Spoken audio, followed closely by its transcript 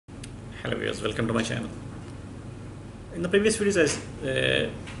Hello viewers, welcome to my channel. In the previous videos I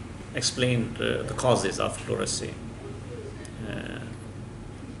explained the causes of pleurisy,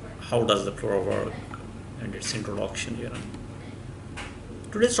 how does the pleura work and its introduction here.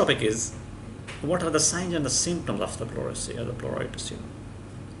 Today's topic is what are the signs and the symptoms of the pleurisy or the pleuritis here.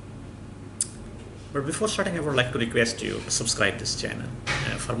 But before starting, I would like to request you to subscribe this channel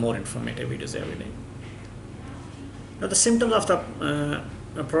for more informative videos every day. Now the symptoms of the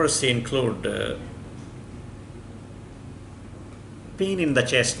pleurisy include pain in the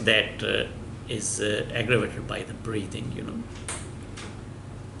chest that is aggravated by the breathing,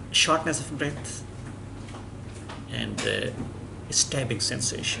 shortness of breath, and stabbing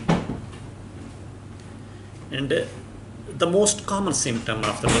sensation. And the most common symptom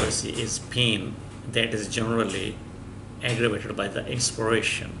of the pleurisy is pain that is generally aggravated by the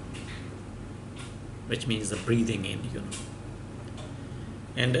inspiration, which means the breathing in,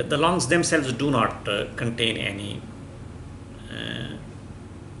 And the lungs themselves do not contain any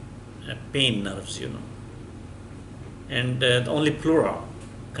pain nerves, And the only pleura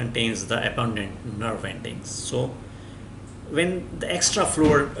contains the abundant nerve endings. So when the extra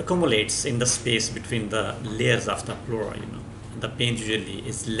fluid accumulates in the space between the layers of the pleura, the pain usually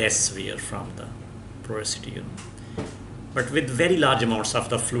is less severe from the pleurisy, But with very large amounts of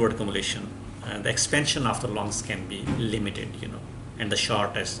the fluid accumulation, the expansion of the lungs can be limited, and the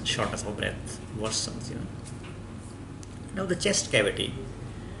shortness of breath worsens, Now the chest cavity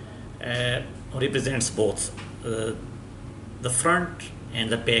represents both the front and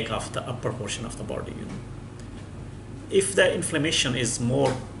the back of the upper portion of the body, If the inflammation is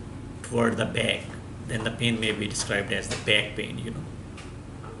more toward the back, then the pain may be described as the back pain,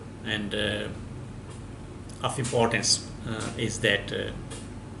 And of importance is that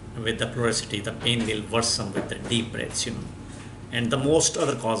with the pleurisy, the pain will worsen with the deep breaths, And the most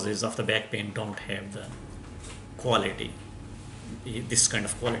other causes of the back pain don't have the quality, this kind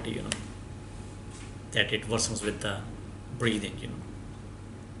of quality, that it worsens with the breathing,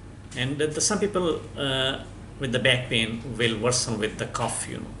 And some people with the back pain will worsen with the cough,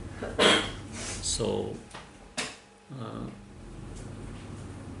 So,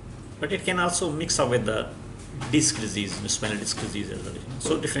 but it can also mix up with the disc disease, the spinal disc disease as well.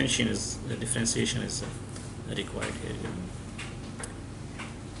 So differentiation is required here.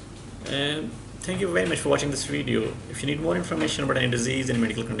 Thank you very much for watching this video. If you need more information about any disease and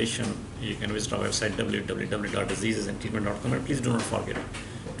medical condition, you can visit our website www.diseasesandtreatment.com, and please do not forget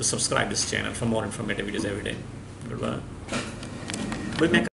to subscribe this channel for more informative videos every day. Goodbye.